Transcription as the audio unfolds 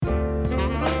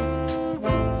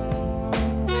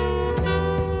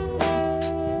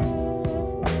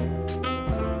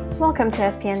Welcome to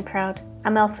SPN Proud.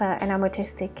 I'm Elsa and I'm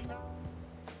autistic.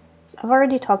 I've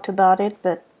already talked about it,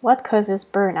 but what causes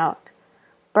burnout?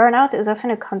 Burnout is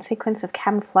often a consequence of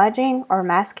camouflaging or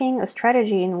masking, a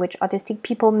strategy in which autistic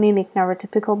people mimic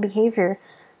neurotypical behavior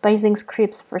by using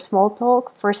scripts for small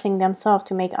talk, forcing themselves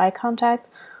to make eye contact,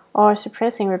 or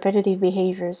suppressing repetitive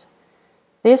behaviors.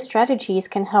 These strategies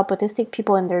can help autistic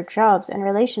people in their jobs and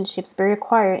relationships but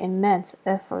require immense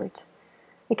effort.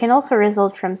 It can also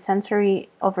result from sensory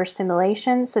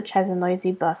overstimulation, such as a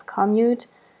noisy bus commute,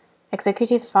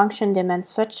 executive function demands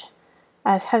such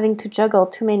as having to juggle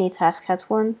too many tasks at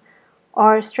once,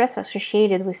 or stress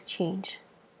associated with change.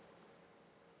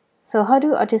 So how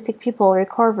do autistic people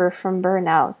recover from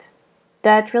burnout?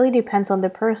 That really depends on the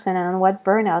person and on what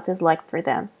burnout is like for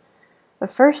them. The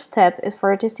first step is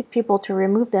for autistic people to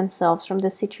remove themselves from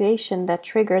the situation that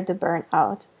triggered the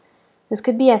burnout. This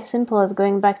could be as simple as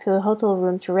going back to a hotel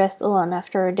room to rest alone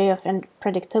after a day of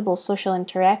unpredictable social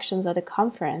interactions at a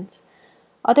conference.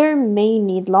 Others may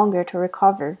need longer to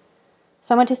recover.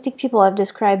 Some autistic people have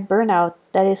described burnout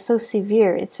that is so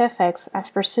severe its effects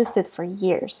have persisted for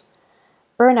years.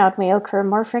 Burnout may occur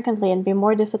more frequently and be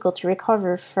more difficult to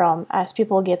recover from as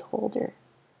people get older.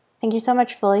 Thank you so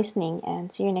much for listening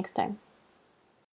and see you next time.